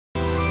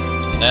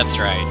That's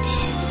right.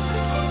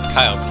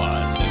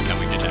 Klaus is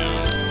coming to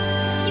town.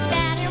 You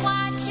better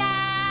watch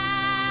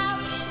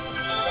out.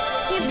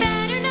 You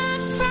better not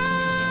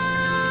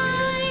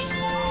cry.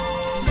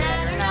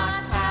 Better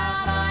not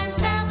pout, I'm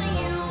telling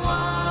you why.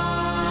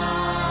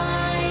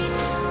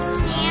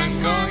 I'm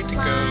going to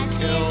go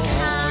kill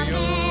all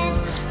your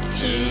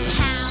twos.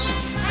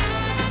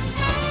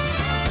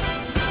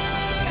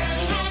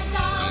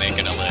 I'm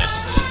making a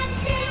list.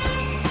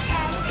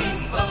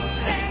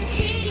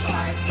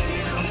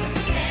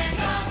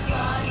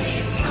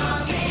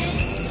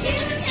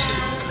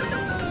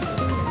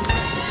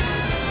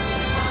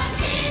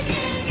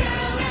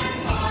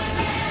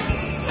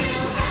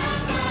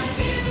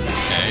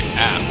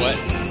 What?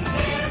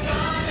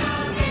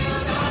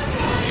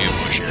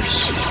 Ambushers.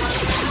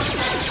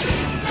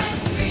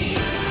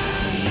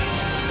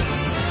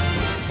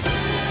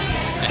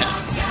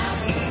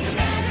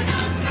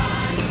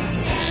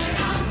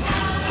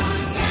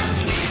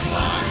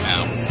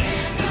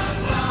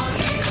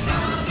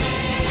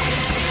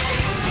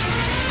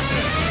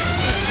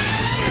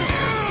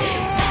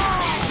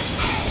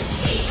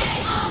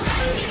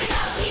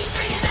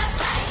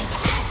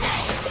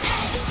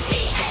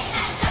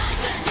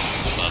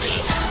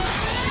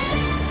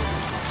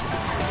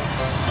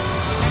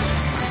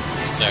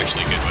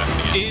 Actually a good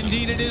weapon.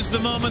 Indeed, it is the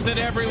moment that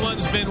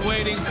everyone's been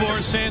waiting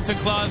for. Santa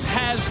Claus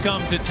has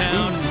come to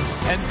town.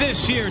 And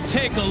this year,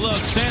 take a look.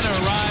 Santa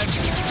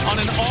arrives on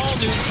an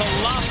all-new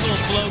colossal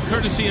float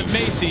courtesy of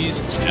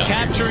Macy's,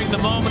 capturing the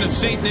moment of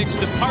St. Nick's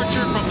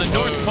departure from the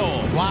North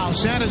Pole. Wow,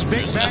 Santa's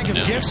big bag of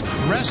gifts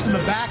rests in the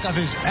back of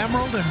his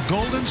emerald and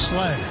golden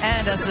sleigh.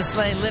 And as the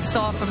sleigh lifts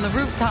off from the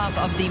rooftop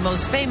of the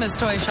most famous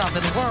toy shop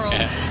in the world,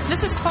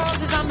 Mrs.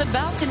 Claus is on the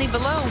balcony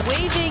below,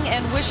 waving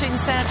and wishing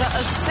Santa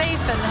a safe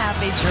and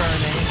happy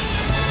journey.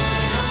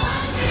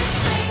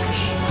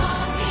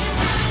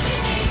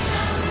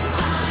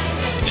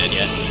 Dead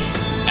yet?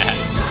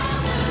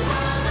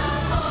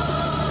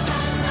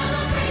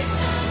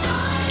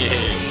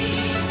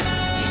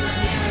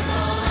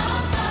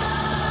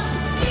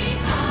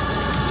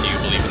 Do you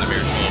believe in the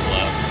miracle of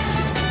love?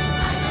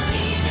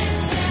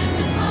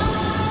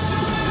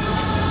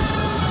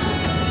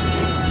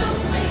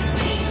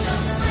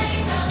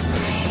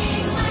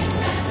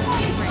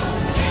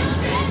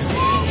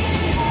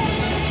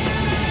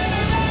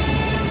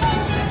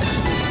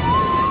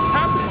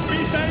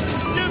 Happy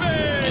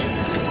Thanksgiving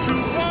to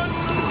one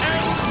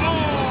and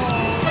all.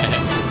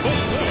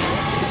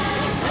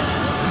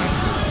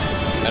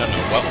 I don't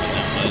know what one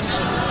that was.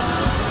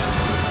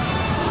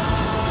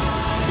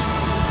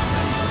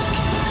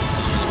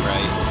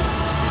 Right.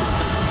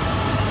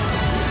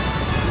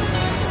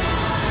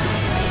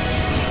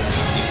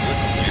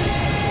 Listen here.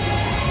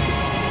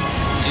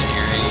 In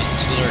your age,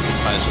 Taylor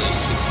compiles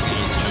links with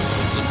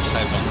comedians and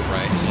type on the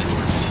right and then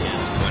towards the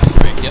end. Going to the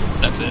right. Yep,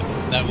 that's it.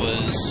 That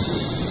was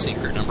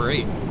secret number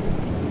 8.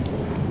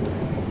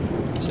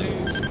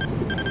 Save.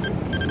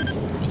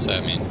 What's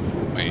that mean?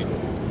 Wait.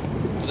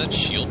 Is that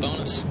shield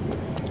bonus?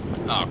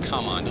 Oh,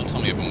 come on. Don't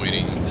tell me I've been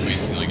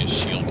wasting like a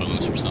shield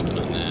bonus or something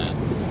on that.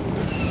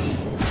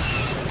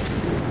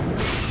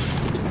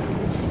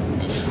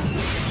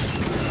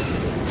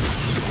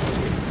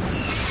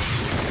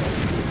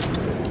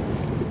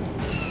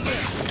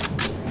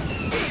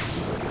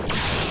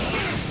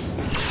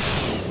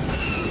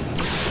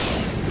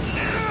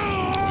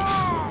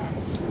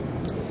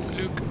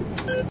 Luke.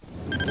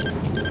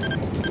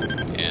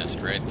 Yeah, it's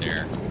right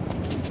there.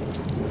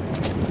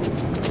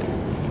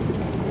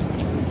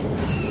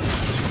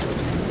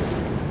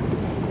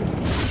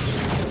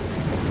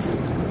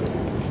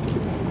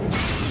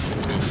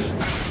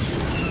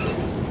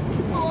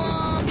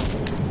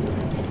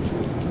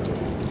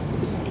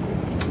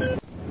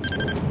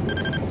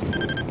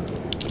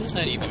 What does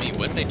that even mean?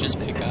 What did they just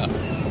pick up?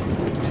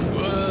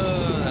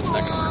 Whoa, that's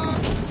not gonna work.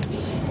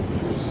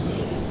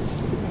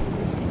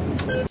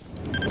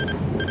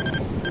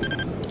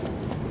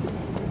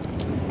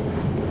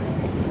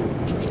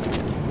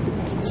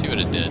 Let's see what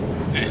it did.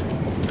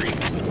 3.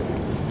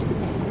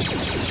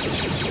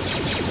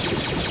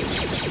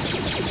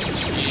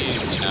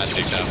 Jeez, did not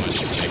take that much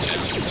to take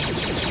down.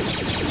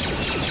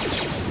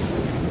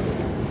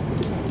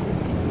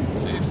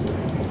 Save.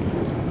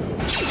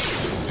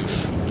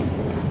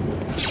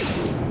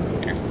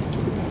 Here.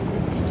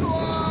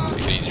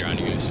 Take it easier on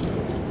you guys.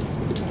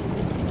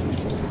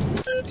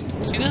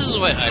 See, this is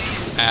what I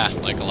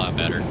like a lot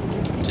better.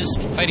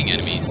 Just fighting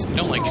enemies. I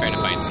don't like trying to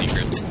find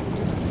secrets.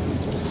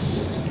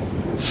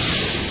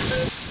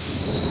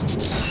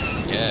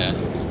 Yeah.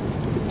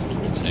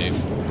 Save.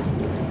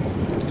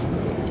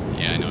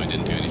 Yeah, I know I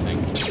didn't do anything.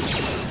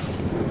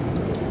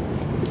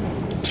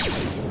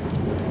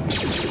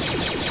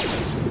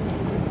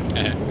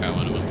 Got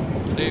one of them.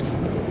 Save.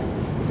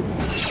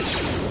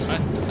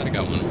 What? I thought I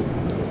got one.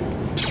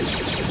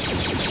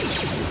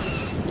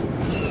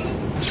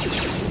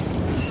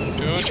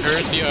 Don't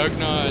hurt the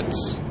Ugnaughts.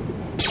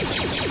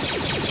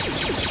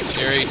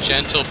 Very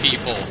gentle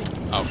people.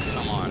 Oh,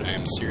 come on. I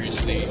am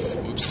seriously,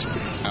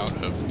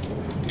 out of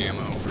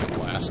ammo for a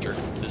blaster.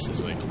 This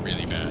is like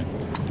really bad.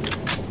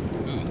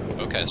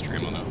 broadcaster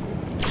ammo, though.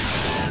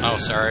 Oh,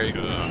 sorry.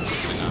 Ugh, I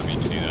did not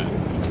mean to do that.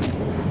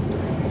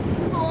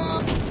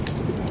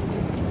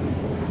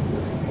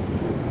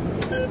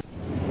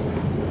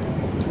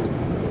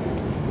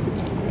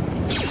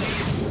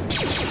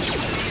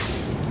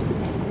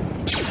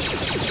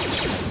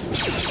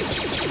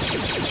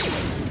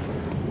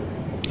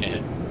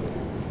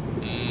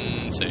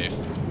 Safe.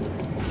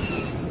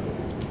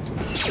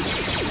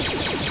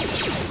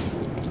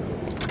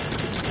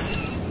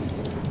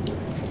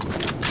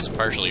 It's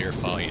partially your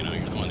fault, you know,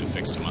 you're the one who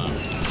fixed him up.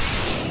 Oof.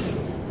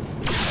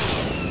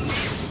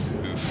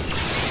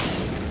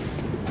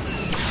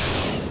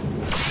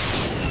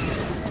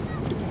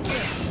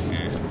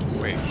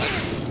 Wait, what?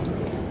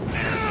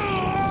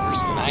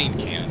 There's 9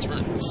 cannons, we're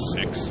in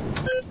 6.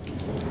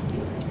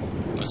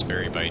 Must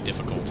vary by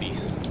difficulty.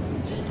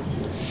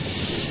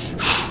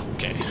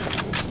 Okay.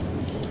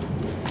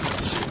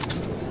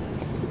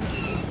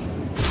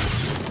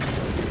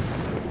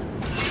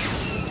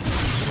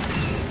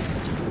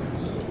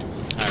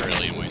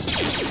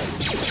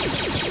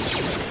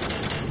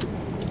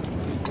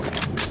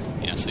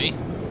 Yeah, see?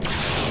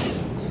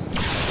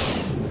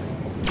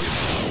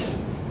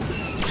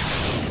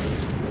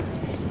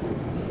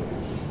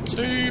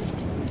 Save!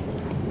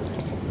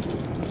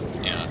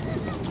 Yeah,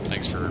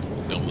 thanks for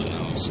building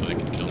those so they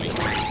can kill me.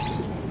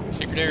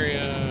 Secret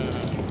area!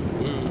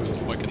 Woo!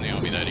 Why can they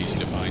all be that easy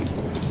to find?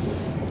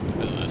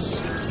 Look at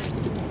this.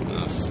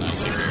 No, this is not a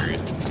secret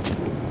area.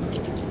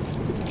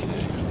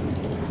 Okay.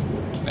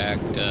 Back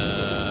to...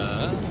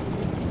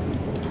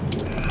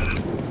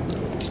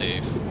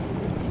 Save.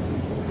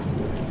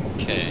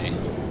 Okay.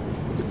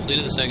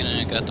 Completed the second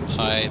and got the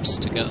pipes,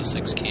 took out the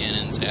 6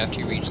 cannons. After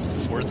you reach the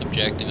 4th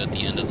objective at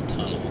the end of the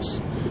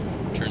tunnels,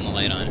 turn the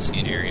light on to see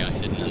an area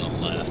hidden in the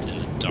left in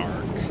the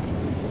dark.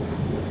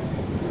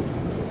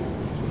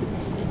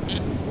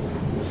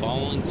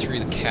 Following through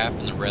the cap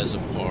in the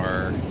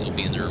reservoir, you'll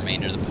be in the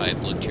remainder of the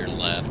pipe. Look to your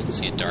left and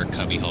see a dark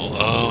cubbyhole.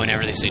 Oh,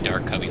 whenever they say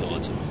dark cubbyhole,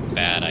 it's a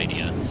bad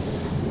idea.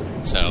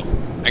 So,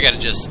 I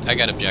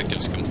got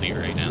objectives complete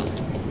right now.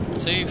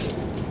 Save.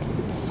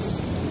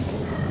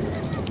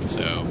 So,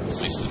 at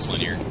least it's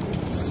linear.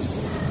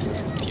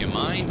 Do you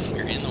mind?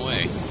 You're in the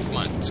way. Come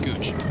on,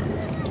 scooch.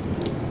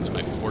 It's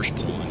my force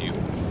pull on you.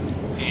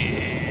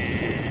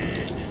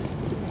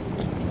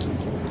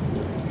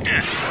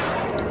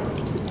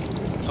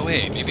 Oh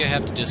wait, maybe I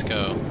have to just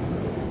go...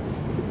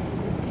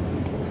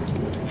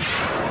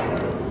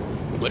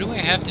 What do I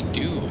have to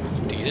do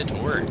to get it to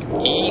work?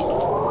 E?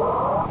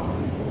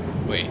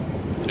 Wait,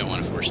 I don't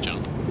want to force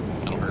jump.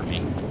 That'll hurt me.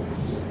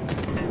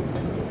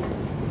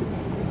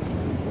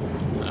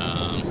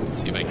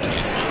 Let's see if I can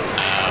cancel it.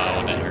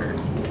 Ow, that hurt.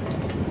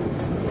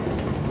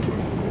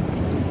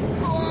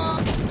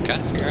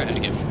 Gotta figure out how to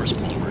get force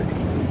pull to work.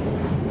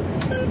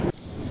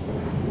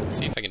 Let's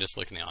see if I can just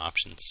look in the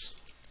options.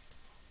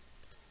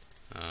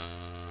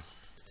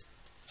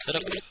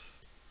 Setup.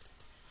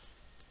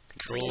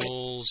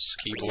 Controls,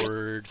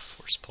 keyboard,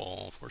 force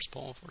pull, force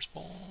pull, force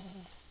pull.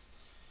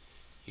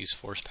 Use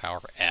force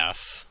power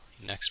F.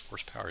 Next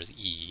force power is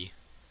E.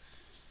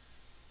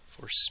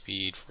 Force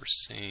speed,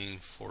 force sing,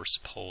 force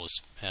pull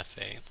is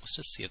FA. Let's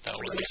just see if that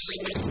works.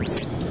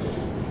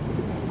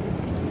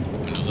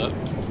 Windows up.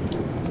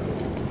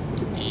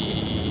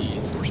 E.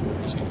 Force.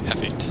 Let's see.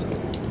 F8.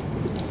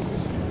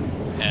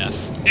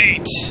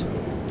 F8.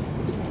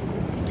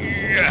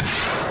 Yeah.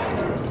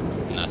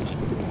 Nothing.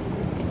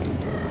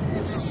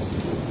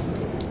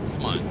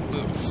 Come on,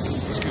 move.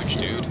 Scooch,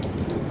 dude.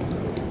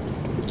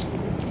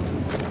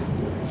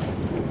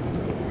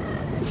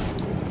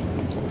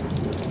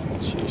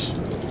 Sheesh.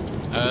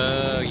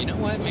 You know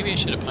what? Maybe I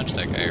should have punched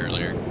that guy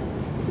earlier.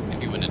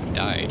 Maybe he wouldn't have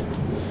died.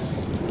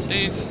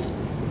 Save.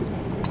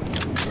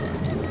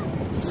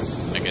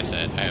 Like I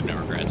said, I have no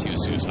regrets. He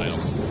was suicidal.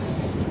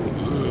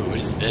 Ooh, what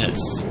is this?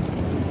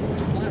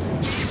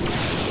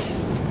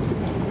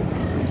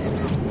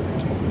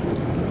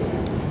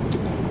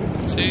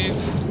 Save.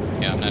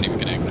 Yeah, I'm not even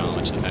going to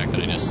acknowledge the fact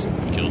that I just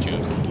killed you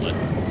in cold blood.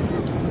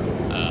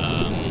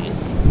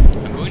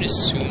 I'm going to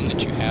assume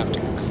that you have to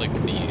click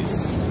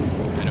these.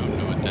 I don't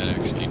know what that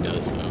actually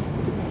does, though.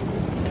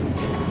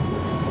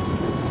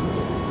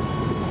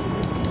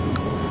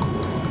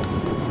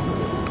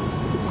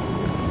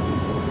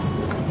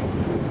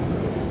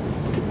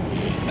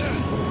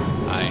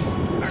 Hi.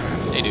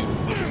 Hey, dude.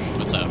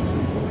 What's up?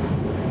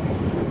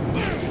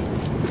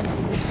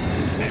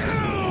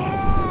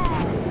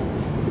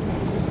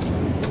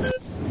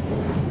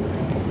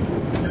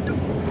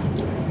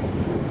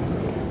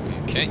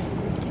 Okay.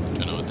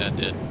 Don't know what that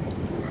did.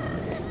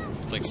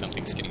 Looks like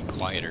something's getting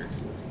quieter.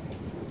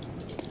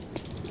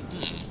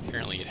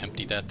 Apparently it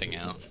emptied that thing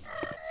out.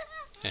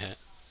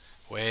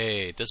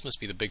 Wait, this must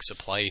be the big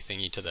supply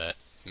thingy to that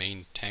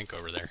main tank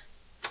over there.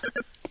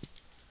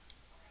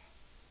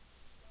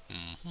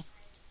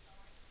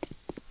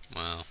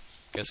 Well,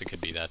 guess it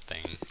could be that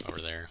thing over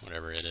there,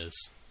 whatever it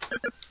is.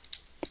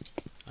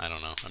 I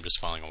don't know, I'm just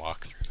following a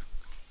walkthrough.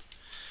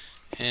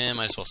 And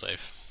might as well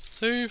save.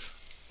 Save!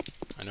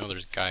 I know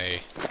there's a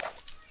guy...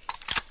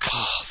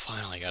 Oh,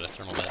 finally. got a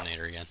thermal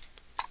detonator again.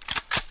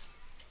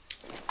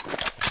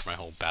 After my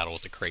whole battle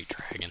with the crate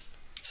dragon.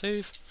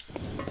 Save.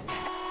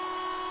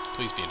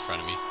 Please be in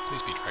front of me.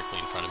 Please be directly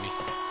in front of me.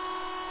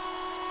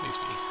 Please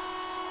be.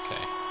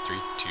 Okay. 3,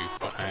 2,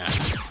 1.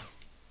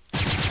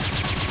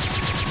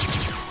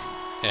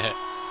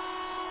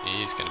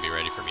 He's gonna be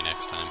ready for me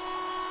next time.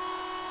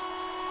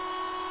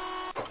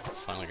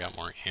 Finally got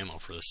more ammo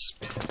for this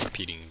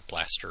repeating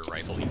blaster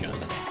rifle-y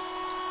gun.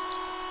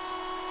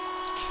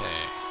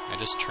 Okay, I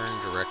just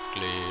turned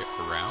directly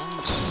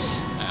around.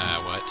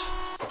 What?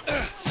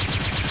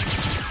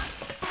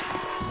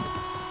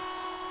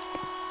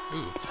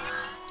 Ooh,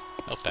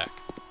 health pack.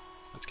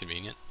 That's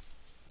convenient.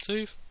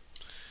 Save.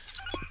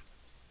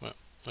 What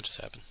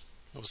just happened?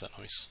 What was that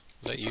noise?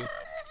 Was that you?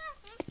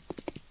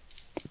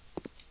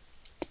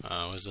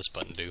 What does this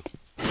button do?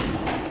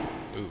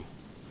 Ooh.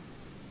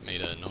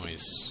 Made a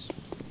noise.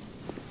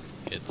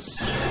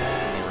 It's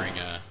lowering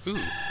a... Ooh!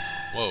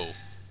 Whoa.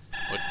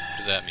 What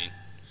does that mean?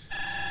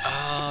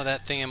 Oh,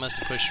 that thing I must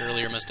have pushed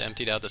earlier must have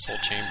emptied out this whole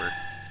chamber.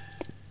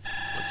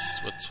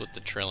 What's with the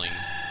trilling?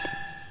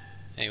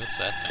 Hey, what's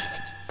that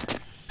thing?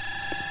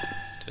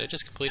 Did I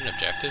just complete an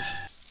objective?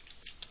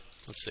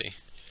 Let's see.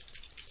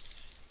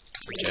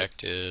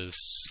 Objectives.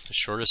 The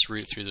shortest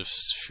route through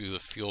the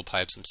fuel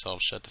pipes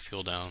themselves. Shut the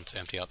fuel down to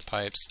empty out the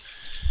pipes.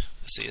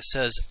 Let's see. It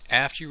says,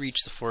 after you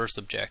reach the fourth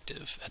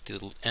objective, at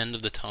the end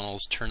of the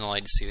tunnels, turn the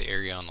light to see the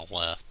area on the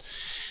left.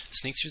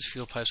 Sneak through the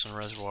fuel pipes on the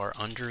reservoir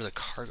under the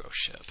cargo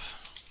ship.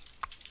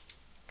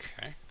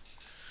 Okay.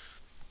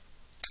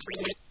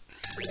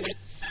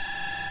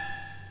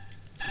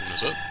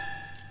 What's up?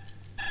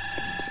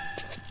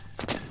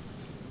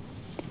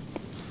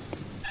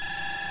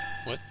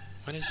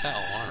 What is that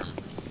alarm?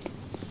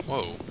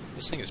 Whoa,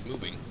 this thing is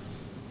moving.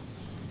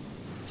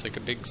 It's like a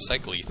big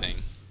cycly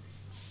thing.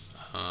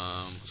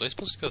 Was I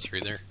supposed to go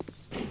through there?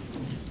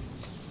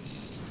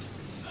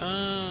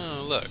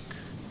 Oh, look.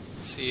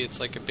 See, it's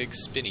like a big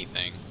spinny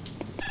thing.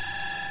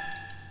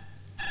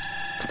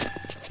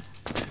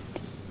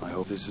 I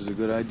hope this is a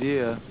good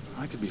idea.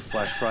 I could be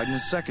flash fried in a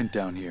second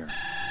down here.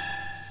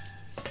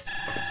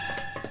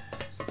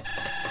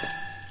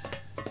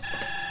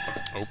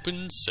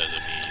 Open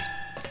sesame.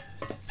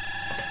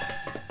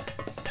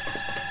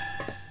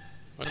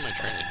 What am I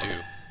trying to do?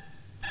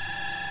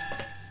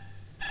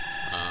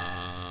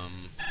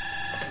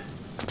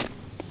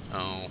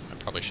 Oh, I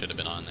probably should have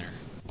been on there.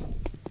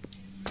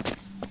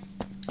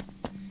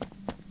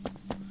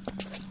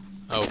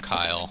 Oh,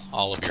 Kyle,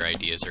 all of your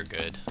ideas are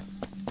good.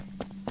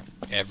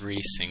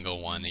 Every single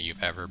one that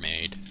you've ever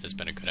made has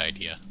been a good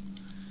idea.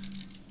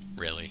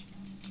 Really.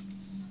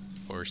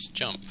 Force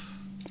jump.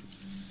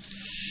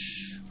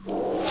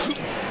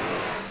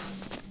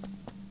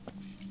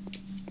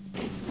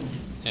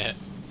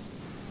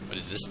 What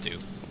does this do?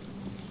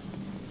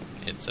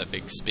 It's a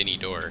big spinny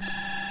door.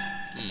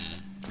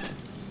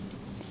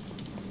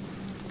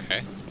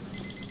 Okay.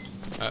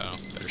 Uh-oh,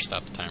 better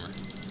stop the timer.